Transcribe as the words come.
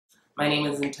My name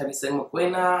is Nthabiseng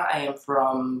Mokoena. I am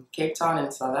from Cape Town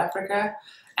in South Africa,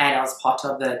 and I was part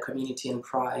of the Community and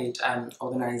Pride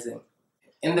organizing.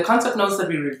 In the concept notes that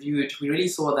we reviewed, we really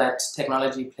saw that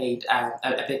technology played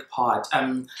a big part.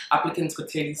 Applicants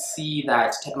could clearly see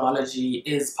that technology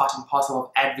is part and parcel of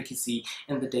advocacy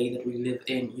in the day that we live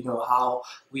in. You know, how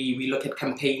we look at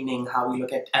campaigning, how we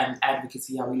look at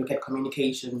advocacy, how we look at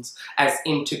communications as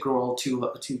integral to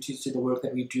the work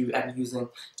that we do, and using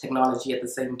technology at the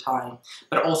same time.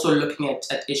 But also looking at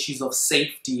issues of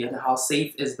safety and how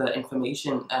safe is the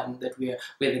information that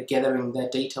we're gathering, the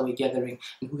data we're gathering,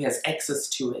 and who has access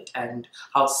to it, and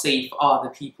how safe are the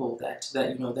people that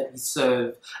we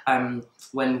serve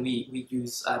when we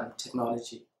use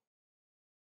technology.